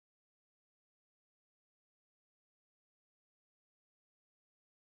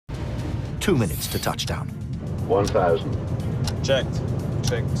2 minutes to touchdown. 1,000. Checked. So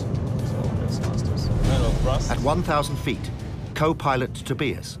let's ask this. Hello, thrust. At 1,000 feet, co-pilot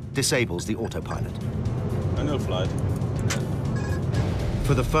Tobias disables the autopilot. Manual flight.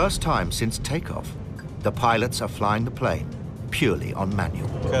 For the first time since takeoff, the pilots are flying the plane purely on manual.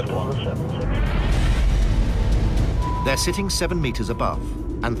 Cat 1. They're sitting 7 meters above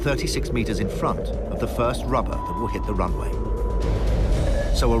and 36 meters in front of the first rubber that will hit the runway.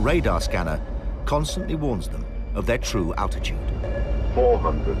 So a radar scanner constantly warns them of their true altitude.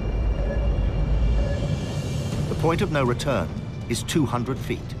 400. The point of no return is 200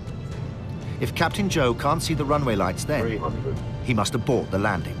 feet. If Captain Joe can't see the runway lights then, 300. he must abort the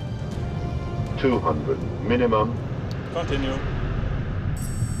landing. 200. Minimum. Continue.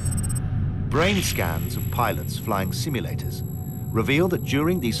 Brain scans of pilots flying simulators reveal that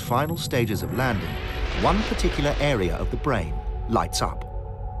during these final stages of landing, one particular area of the brain lights up.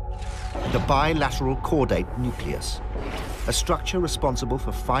 The bilateral caudate nucleus, a structure responsible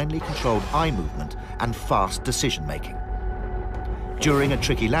for finely controlled eye movement and fast decision-making. During a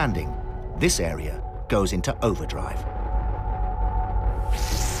tricky landing, this area goes into overdrive.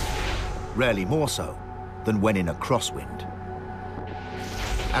 Rarely more so than when in a crosswind.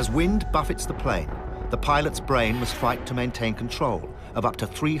 As wind buffets the plane, the pilot's brain must fight to maintain control of up to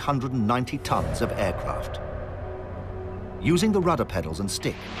 390 tons of aircraft. Using the rudder pedals and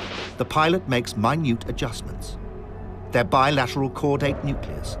stick, the pilot makes minute adjustments. Their bilateral caudate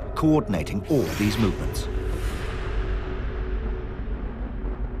nucleus coordinating all these movements.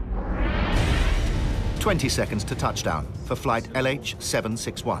 20 seconds to touchdown for flight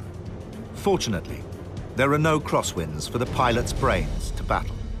LH761. Fortunately, there are no crosswinds for the pilot's brains to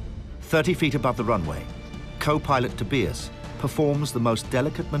battle. 30 feet above the runway, co-pilot Tobias performs the most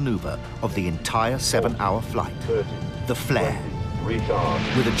delicate maneuver of the entire 7-hour flight, 30. the flare. 20.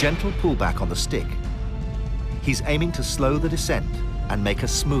 Retard. With a gentle pullback on the stick, he's aiming to slow the descent and make a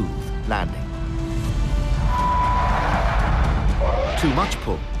smooth landing. Too much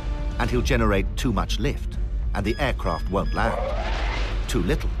pull, and he'll generate too much lift, and the aircraft won't land. Too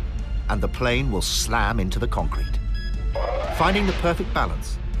little, and the plane will slam into the concrete. Finding the perfect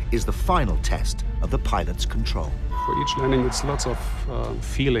balance is the final test of the pilot's control. For each landing, it's lots of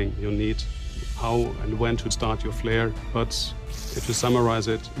feeling you need, how and when to start your flare. But if you summarize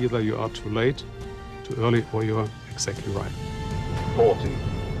it, either you are too late, too early, or you're exactly right. 40.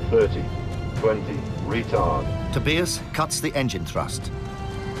 30. 20. Retard. Tobias cuts the engine thrust.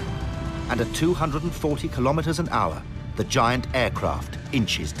 And at 240 kilometers an hour, the giant aircraft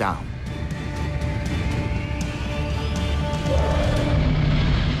inches down.